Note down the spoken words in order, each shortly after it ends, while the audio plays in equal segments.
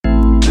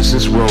This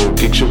is roll,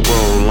 get your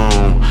roll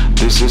on.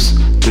 This is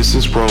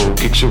roll,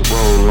 get your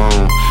roll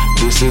on.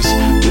 This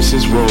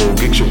is roll,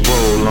 get your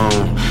roll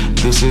on.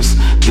 This is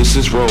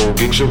roll,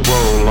 get your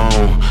roll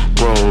on.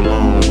 Roll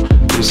on.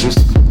 This is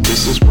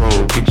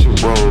roll, get your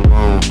roll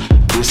on.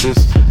 This is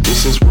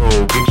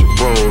roll, get your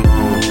roll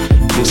on.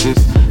 This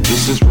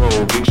is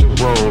roll, get your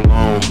roll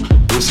on.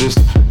 This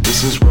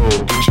is roll,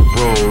 get your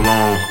roll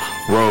on.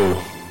 Roll.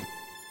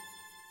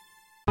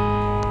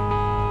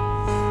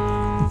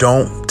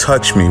 Don't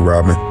touch me,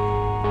 Robin.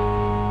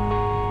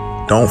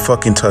 Don't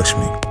fucking touch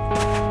me.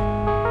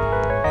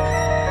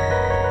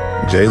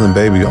 Jalen,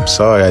 baby, I'm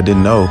sorry, I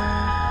didn't know.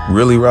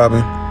 Really,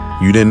 Robin?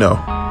 You didn't know?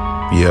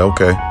 Yeah,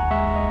 okay.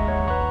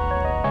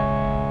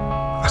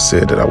 I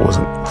said that I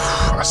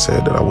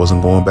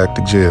wasn't going back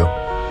to jail.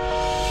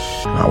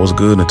 And I was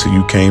good until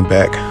you came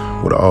back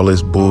with all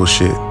this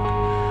bullshit.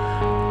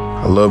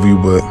 I love you,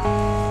 but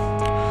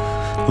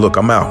look,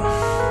 I'm out.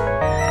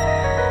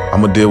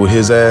 I'm gonna deal with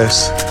his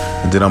ass,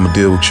 and then I'm gonna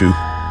deal with you.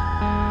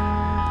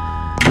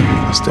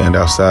 I stand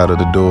outside of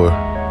the door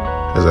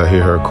as I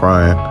hear her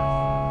crying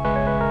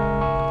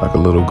like a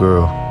little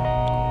girl.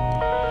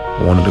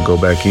 I wanted to go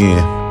back in,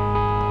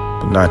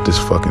 but not this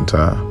fucking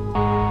time.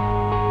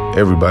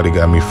 Everybody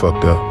got me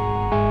fucked up.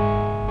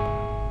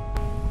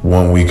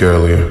 1 week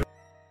earlier,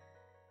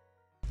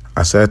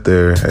 I sat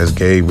there as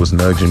Gabe was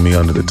nudging me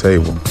under the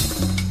table.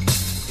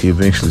 He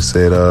eventually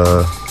said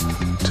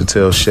to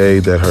tell Shay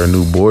that her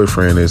new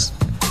boyfriend is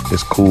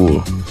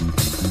cool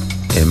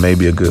and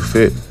maybe a good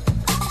fit.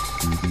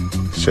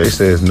 Shay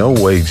says, no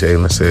way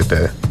Jalen said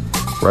that.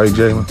 Right,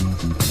 Jalen?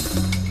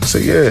 I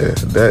said, yeah,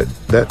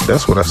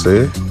 that's what I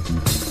said.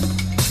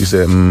 She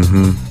said,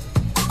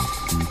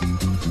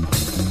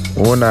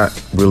 Well, we're not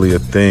really a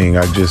thing.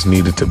 I just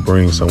needed to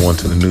bring someone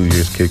to the New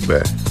Year's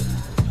kickback.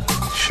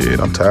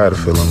 Shit, I'm tired of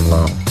feeling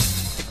alone.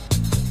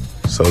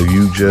 So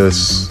you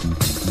just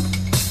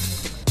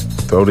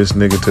throw this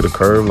nigga to the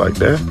curb like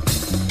that?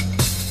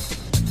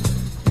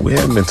 We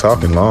hadn't been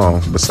talking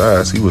long.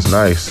 Besides, he was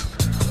nice,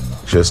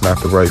 just not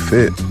the right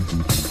fit.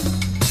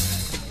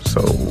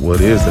 So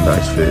what is the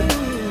nice fit?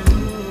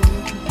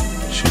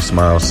 She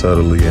smiles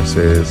subtly and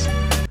says,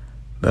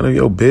 none of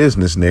your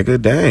business,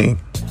 nigga, dang.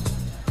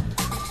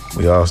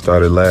 We all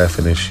started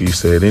laughing and she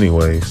said,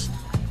 anyways,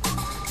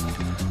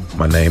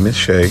 my name is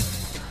Shay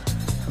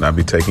and I'll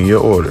be taking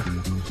your order.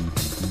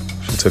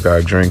 She took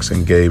our drinks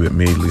and Gabe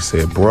immediately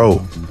said,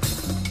 bro,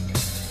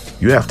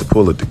 you have to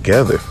pull it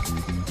together.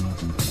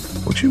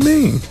 What you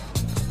mean?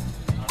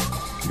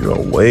 You're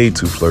way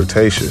too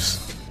flirtatious.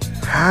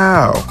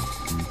 How?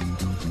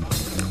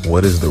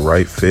 What is the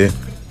right fit?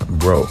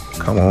 Bro,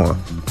 come on.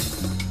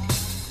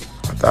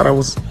 I thought I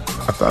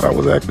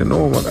was acting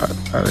normal. I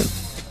didn't.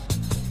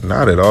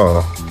 Not at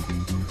all.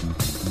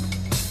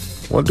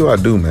 What do I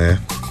do, man?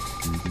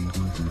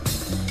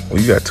 Well,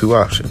 you got two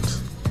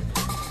options.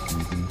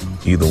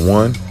 Either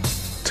one,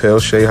 tell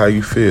Shay how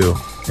you feel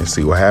and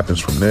see what happens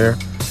from there,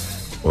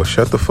 or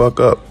shut the fuck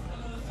up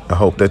and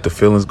hope that the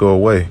feelings go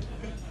away.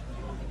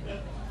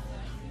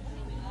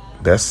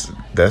 That's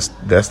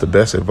the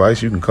best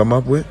advice you can come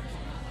up with?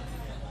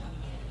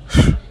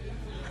 I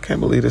can't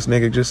believe this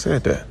nigga just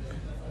said that.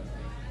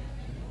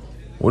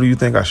 What do you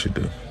think I should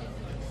do?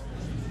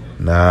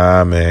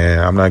 Nah, man,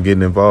 I'm not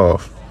getting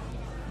involved.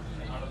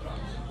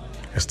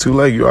 It's too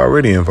late. You're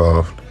already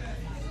involved.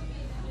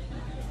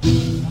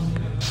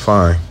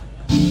 Fine.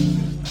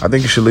 I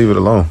think you should leave it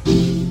alone.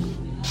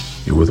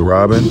 You're with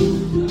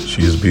Robin.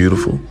 She is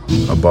beautiful,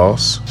 a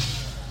boss,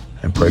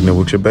 and pregnant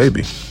with your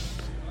baby.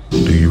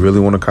 Do you really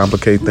want to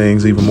complicate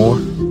things even more?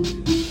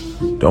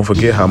 Don't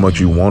forget how much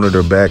you wanted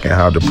her back and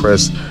how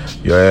depressed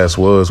your ass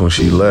was when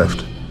she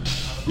left.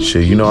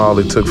 Shit, you know all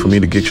it took for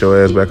me to get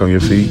your ass back on your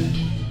feet?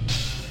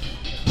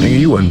 Nigga,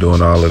 you wasn't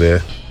doing all of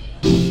that.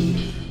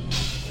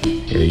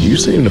 Yeah, you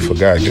seem to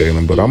forgot,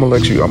 Jalen, but I'm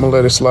gonna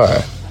let it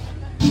slide.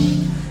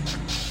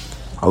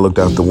 I looked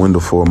out the window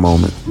for a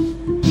moment,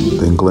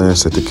 then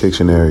glanced at the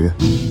kitchen area.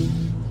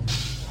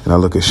 And I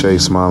look at Shay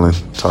smiling,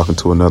 talking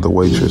to another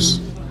waitress.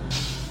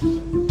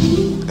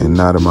 And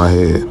nodded my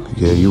head.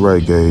 Yeah, you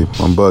right, Gabe.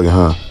 I'm bugging,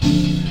 huh?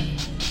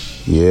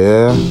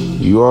 Yeah,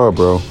 you are,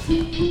 bro.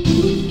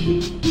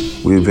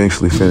 We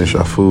eventually finished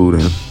our food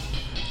and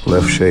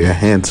left Shay a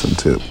handsome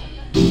tip.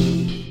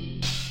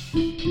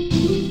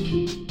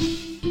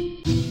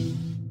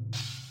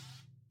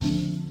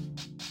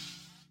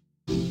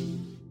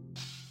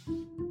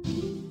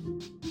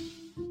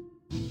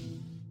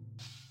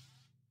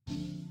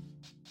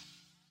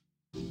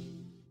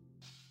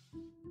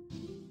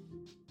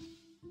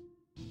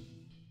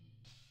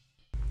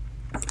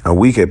 A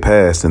week had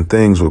passed and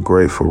things were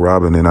great for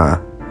Robin and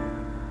I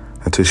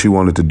until she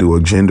wanted to do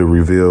a gender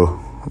reveal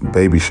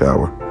baby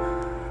shower.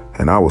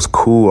 And I was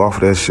cool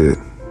off that shit.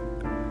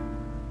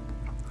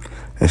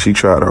 And she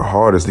tried her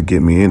hardest to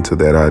get me into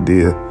that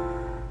idea.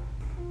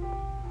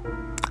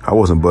 I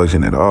wasn't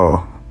budging at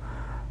all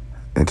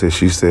until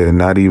she said,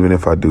 not even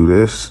if I do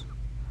this.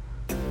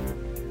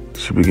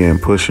 She began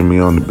pushing me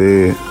on the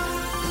bed,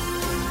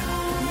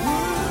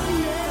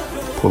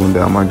 pulling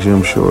down my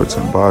gym shorts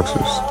and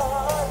boxers.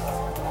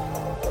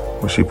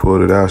 When she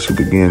pulled it out, she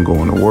began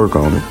going to work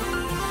on it.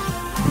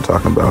 I'm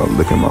talking about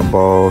licking my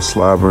balls,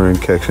 slobbering,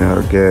 catching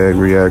her gag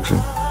reaction.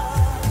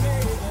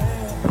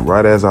 And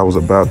right as I was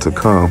about to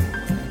come,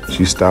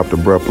 she stopped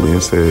abruptly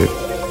and said,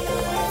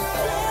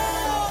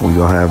 "We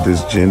gonna have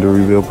this gender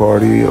reveal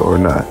party or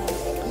not?"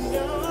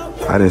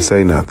 I didn't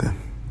say nothing.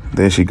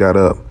 Then she got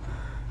up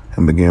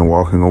and began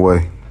walking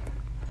away.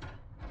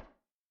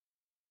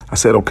 I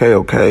said,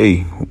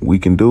 okay, we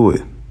can do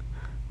it,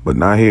 but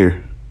not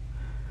here.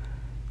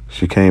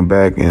 She came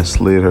back and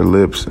slid her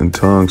lips and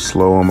tongue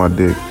slow on my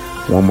dick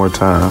one more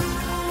time.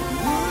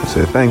 I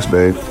said, "Thanks,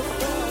 babe."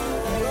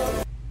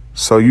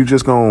 "So you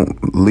just gonna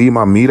leave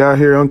my meat out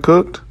here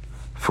uncooked?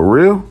 For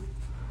real?"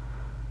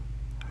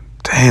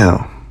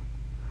 Damn.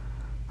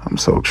 I'm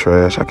so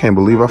trash. I can't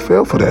believe I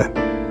fell for that.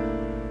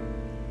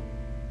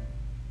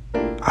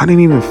 I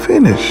didn't even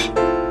finish.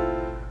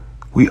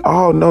 We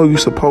all know you're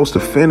supposed to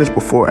finish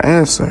before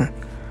answering.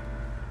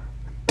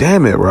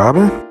 Damn it,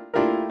 Robin.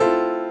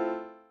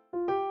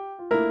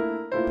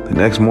 The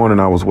next morning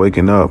I was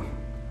waking up.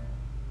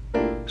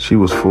 She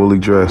was fully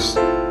dressed.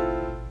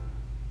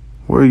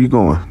 "Where are you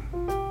going?"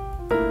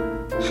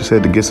 She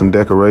said to get some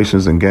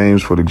decorations and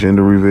games for the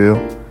gender reveal.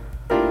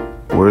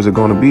 "Where is it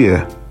going to be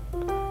at?"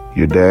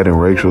 "Your dad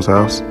and Rachel's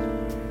house."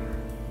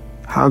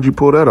 "How'd you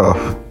pull that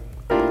off?"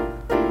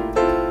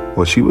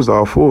 "Well, she was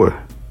all for it.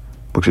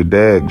 But your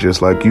dad,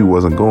 just like you,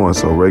 wasn't going,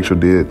 so Rachel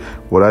did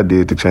what I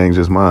did to change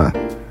his mind.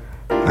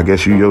 I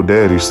guess you your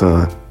daddy's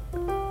son."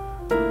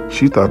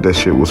 She thought that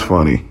shit was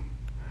funny.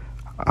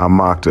 I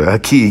mocked her. I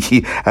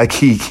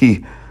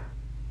key.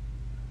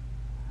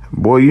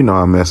 "Boy, you know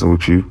I'm messing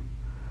with you."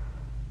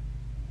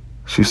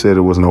 She said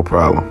it was no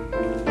problem.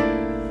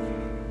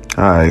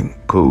 "All right,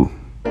 cool.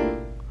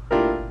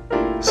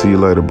 See you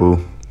later, boo."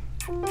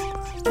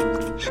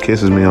 She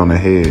kisses me on the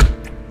head,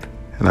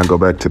 and I go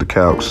back to the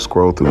couch,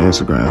 scroll through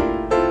Instagram.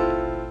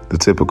 The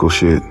typical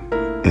shit: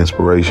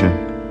 inspiration,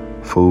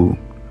 food,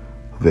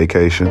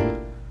 vacation,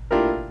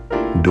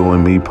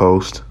 doing me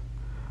post.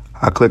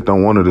 I clicked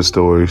on one of the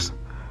stories,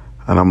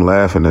 and I'm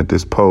laughing at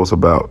this post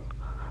about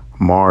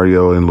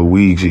Mario and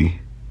Luigi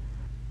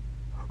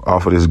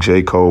off of this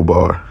J. Cole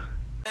bar.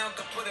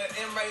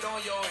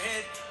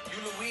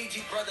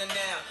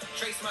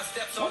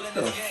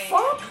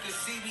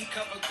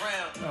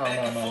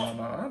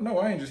 No,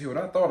 I ain't just hear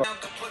what I thought of.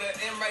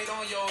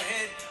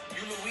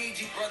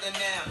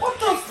 What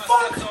the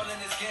fuck?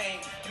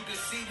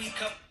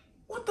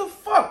 What the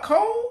fuck,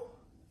 Cole?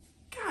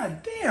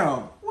 God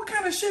damn. What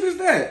kind of shit is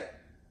that?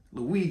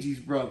 Luigi's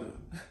brother.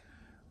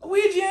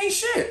 Luigi ain't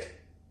shit.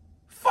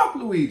 Fuck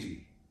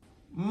Luigi.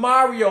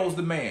 Mario's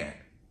the man.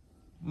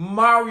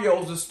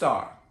 Mario's the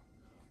star.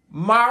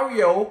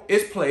 Mario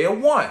is player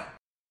one.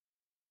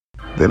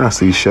 Then I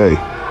see Shay.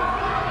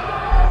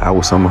 I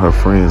was some of her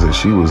friends and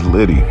she was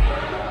litty.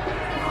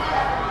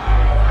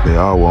 They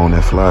all were on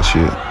that fly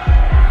shit.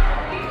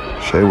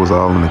 Shay was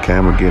all in the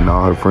camera getting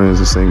all her friends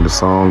to sing the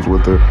songs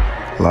with her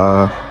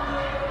live.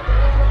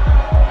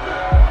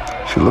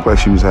 She looked like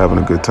she was having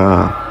a good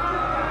time.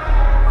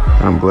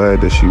 And I'm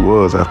glad that she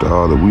was after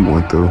all that we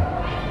went through.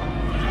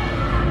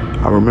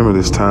 I remember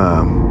this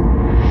time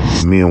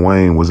me and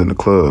Wayne was in the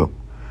club.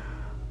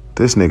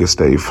 This nigga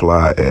stayed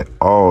fly at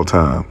all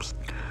times.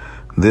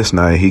 This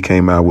night he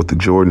came out with the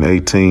Jordan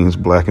 18s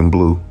black and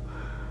blue,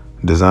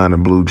 designer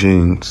blue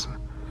jeans,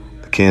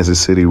 the Kansas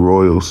City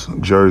Royals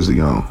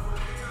jersey on,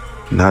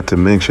 not to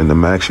mention the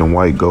Maxion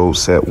white gold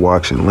set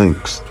watch and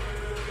links.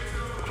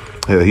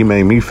 Hell, he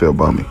made me feel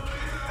bummy,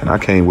 and I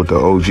came with the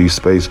OG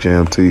Space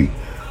Jam tee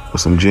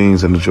with some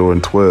jeans and the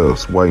Jordan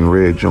 12s, white and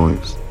red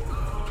joints.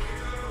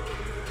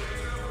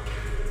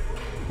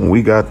 When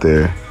we got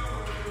there,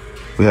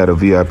 we had a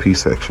VIP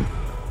section.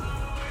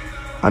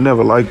 I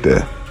never liked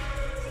that.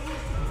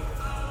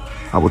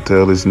 I would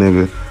tell this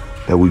nigga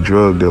that we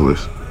drug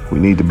dealers. We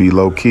need to be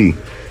low key.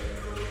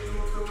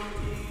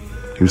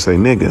 He would say,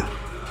 "Nigga,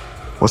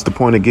 what's the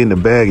point of getting a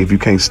bag if you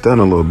can't stun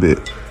a little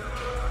bit?"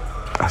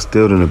 I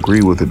still didn't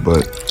agree with it,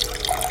 but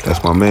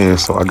that's my man,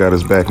 so I got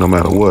his back no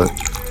matter what.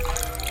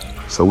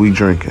 So we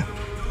drinking.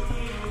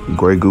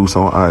 Grey Goose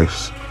on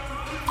ice.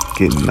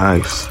 Getting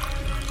nice.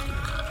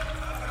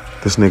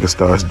 This nigga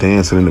starts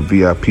dancing in the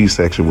VIP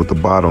section with the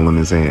bottle in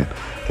his hand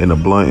and the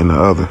blunt in the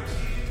other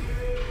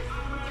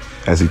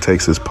as he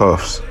takes his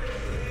puffs.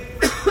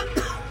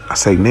 I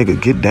say, "Nigga,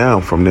 get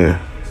down from there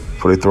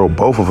before they throw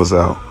both of us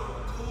out."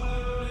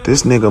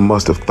 This nigga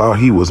must have thought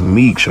he was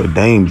Meeks or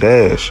Dame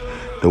Dash,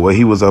 the way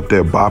he was up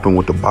there bopping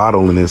with the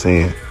bottle in his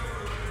hand.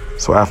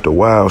 So after a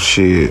while,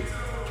 shit,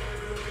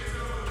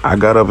 I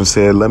got up and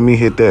said, "Let me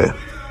hit that."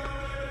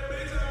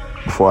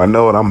 Before I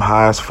know it, I'm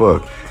high as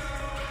fuck.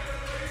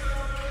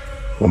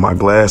 With my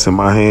glass in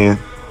my hand,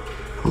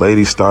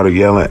 ladies started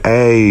yelling,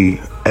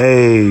 "Hey,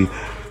 hey,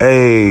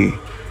 hey,"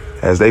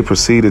 as they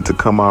proceeded to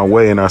come our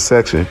way in our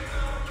section.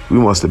 We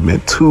must have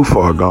been too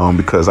far gone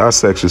because our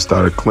section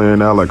started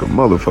clearing out like a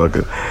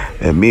motherfucker,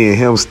 and me and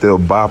him still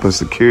bopping.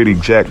 Security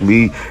jacked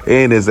me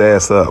and his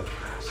ass up.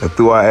 and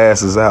threw our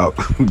asses out.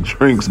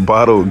 Drinks,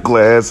 bottle,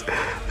 glass,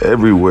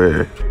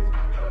 everywhere.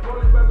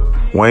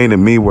 Wayne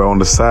and me were on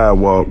the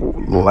sidewalk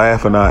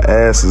laughing our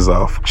asses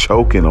off,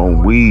 choking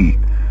on weed.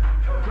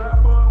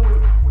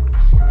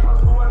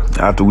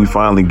 After we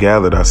finally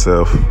gathered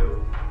ourselves,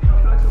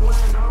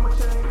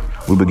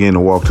 we began to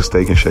walk to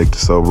Steak and Shake to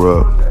sober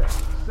up.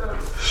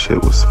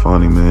 Shit was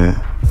funny, man.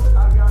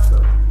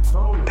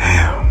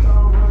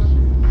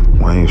 Damn.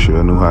 Wayne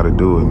sure knew how to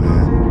do it,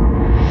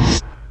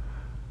 man.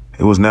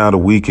 It was now the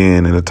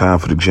weekend and the time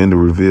for the gender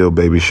reveal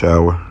baby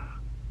shower.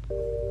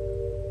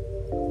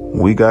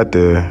 When we got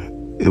there,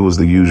 it was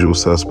the usual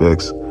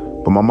suspects,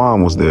 but my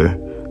mom was there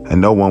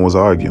and no one was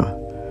arguing.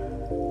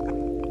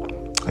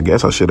 I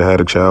guess I should have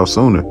had a child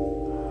sooner.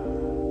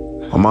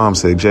 My mom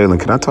said, "Jalen,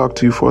 can I talk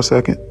to you for a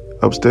second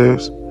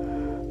upstairs?"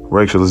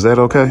 "Rachel, is that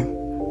okay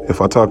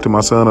if I talk to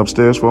my son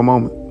upstairs for a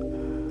moment?"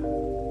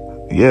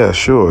 "Yeah,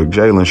 sure.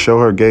 Jalen, show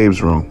her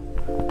Gabe's room."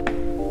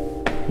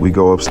 We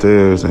go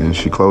upstairs and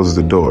she closes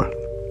the door.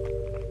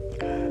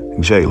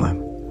 "Jalen,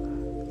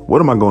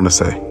 what am I going to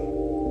say?"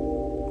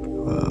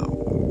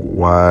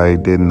 "Why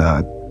didn't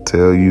I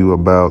tell you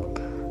about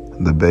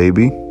the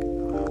baby?"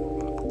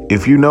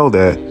 "If you know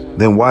that,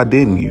 then why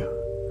didn't you?"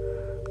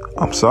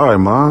 "I'm sorry,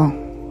 Mom."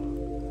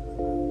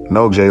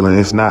 "No, Jalen,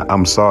 it's not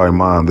I'm sorry,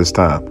 Mom, this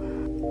time.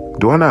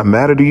 Do I not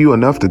matter to you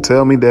enough to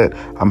tell me that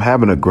I'm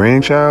having a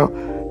grandchild?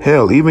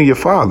 Hell, even your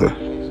father.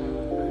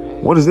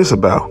 What is this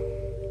about?"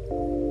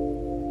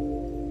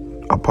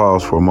 I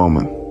paused for a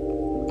moment.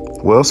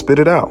 "Well, spit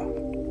it out."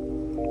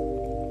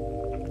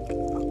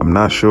 "I'm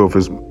not sure if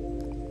it's...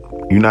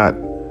 You not...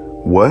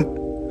 What?"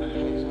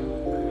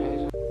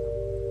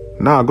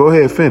 "Nah, go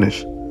ahead,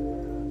 finish."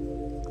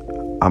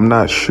 "I'm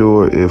not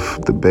sure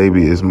if the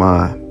baby is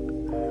mine."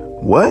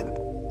 "What?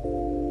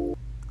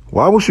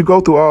 Why would you go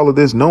through all of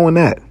this knowing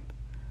that?"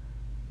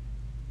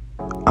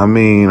 "I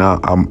mean,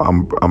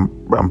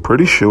 I'm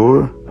pretty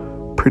sure.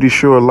 Pretty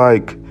sure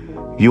like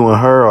you and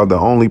her are the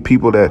only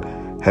people that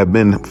have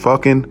been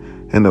fucking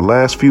in the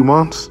last few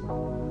months."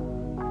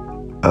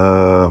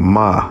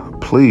 Ma,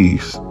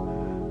 please.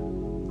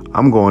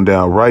 I'm going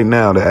down right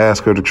now to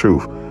ask her the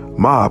truth.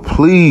 Ma,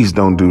 please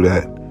don't do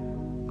that.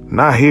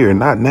 Not here,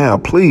 not now,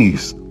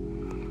 please.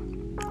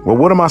 Well,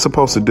 what am I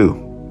supposed to do?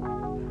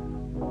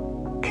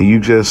 Can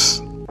you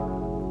just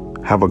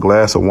have a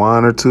glass of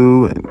wine or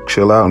two and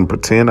chill out and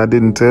pretend I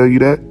didn't tell you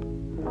that?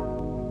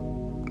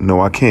 No,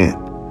 I can't.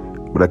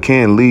 But I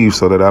can leave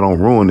so that I don't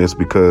ruin this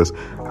because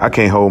I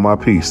can't hold my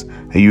peace.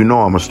 And you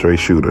know I'm a straight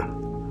shooter.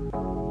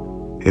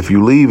 If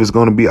you leave, it's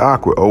going to be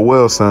awkward. Oh,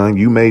 well, son,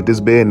 you made this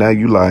bed, now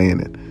you lie in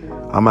it.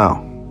 I'm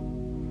out.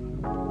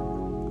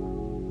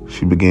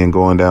 She began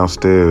going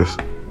downstairs,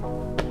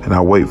 and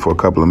I wait for a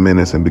couple of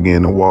minutes and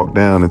began to walk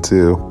down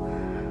until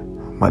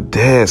my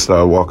dad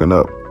started walking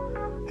up,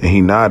 and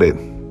he nodded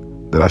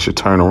that I should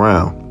turn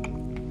around.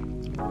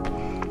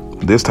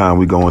 This time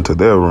we go into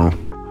their room,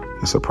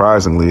 and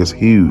surprisingly, it's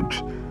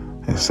huge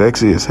and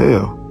sexy as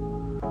hell.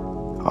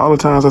 All the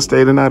times I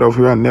stayed the night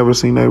over here, I never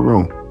seen that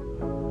room.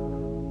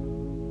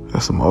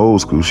 That's some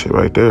old school shit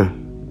right there.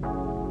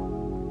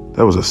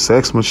 There was a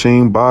sex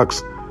machine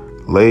box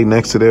laid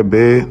next to their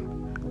bed,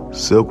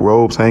 silk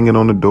robes hanging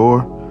on the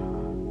door,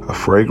 a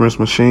fragrance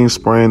machine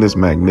spraying this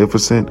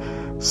magnificent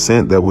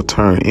scent that would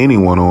turn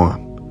anyone on.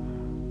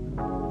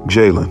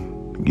 Jalen,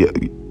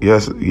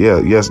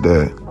 yes,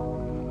 Dad.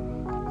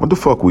 What the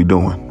fuck we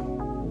doing?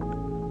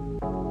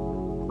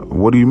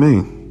 What do you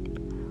mean?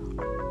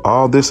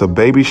 All this a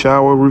baby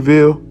shower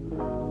reveal?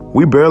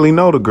 We barely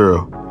know the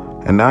girl,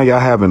 and now y'all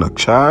having a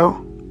child?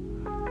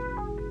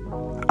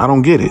 I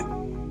don't get it.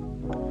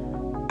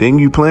 Didn't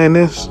you plan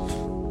this?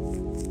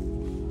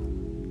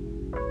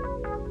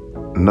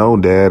 No,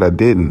 Dad, I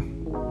didn't.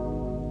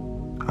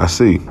 I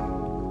see.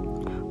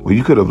 Well,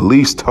 you could have at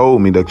least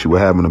told me that you were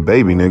having a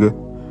baby, nigga.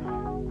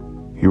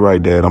 You're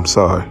right, Dad, I'm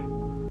sorry.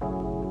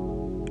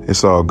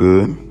 It's all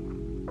good.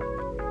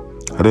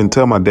 I didn't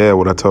tell my dad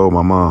what I told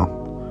my mom.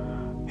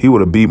 He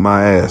would have beat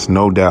my ass,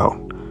 no doubt.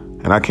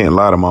 And I can't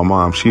lie to my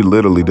mom. She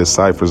literally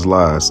deciphers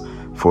lies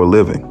for a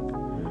living.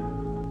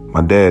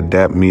 My dad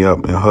dapped me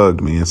up and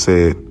hugged me and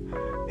said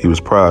he was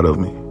proud of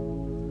me.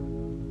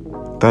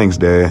 Thanks,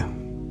 Dad.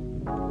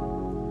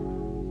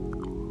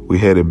 We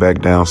headed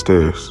back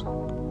downstairs.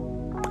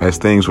 As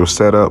things were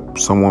set up,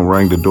 someone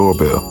rang the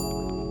doorbell.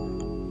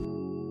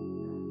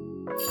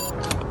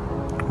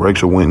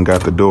 Rachel went and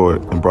got the door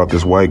and brought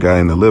this white guy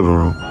in the living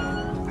room.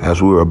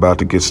 As we were about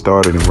to get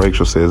started, and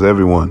Rachel says,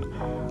 "Everyone,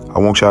 I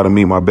want y'all to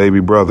meet my baby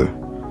brother,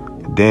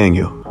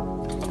 Daniel."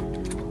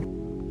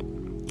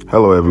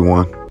 Hello,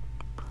 everyone.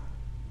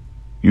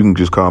 You can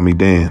just call me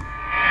Dan.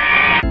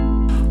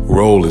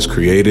 Roll is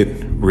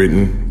created,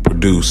 written,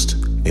 produced,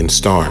 and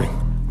starring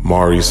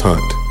Maurice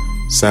Hunt.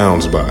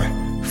 Sounds by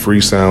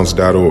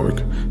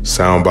freesounds.org,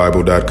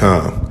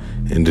 soundbible.com,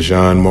 and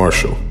Dejon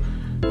Marshall.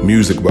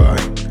 Music by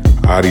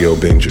Audio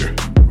Binger,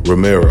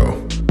 Romero,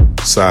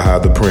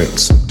 Saha the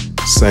Prince,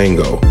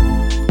 Sango,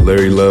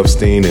 Larry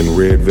Lovestein and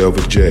Red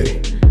Velvet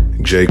J,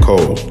 J.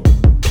 Cole,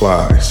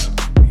 Plies,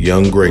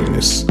 Young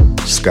Greatness,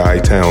 Sky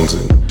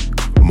Townsend,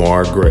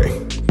 Mar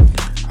Gray.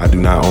 I do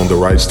not own the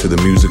rights to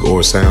the music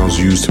or sounds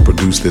used to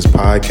produce this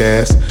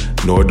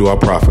podcast, nor do I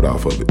profit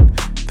off of it.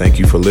 Thank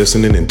you for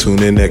listening and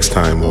tune in next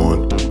time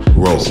on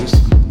Roll.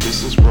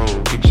 This is Roll.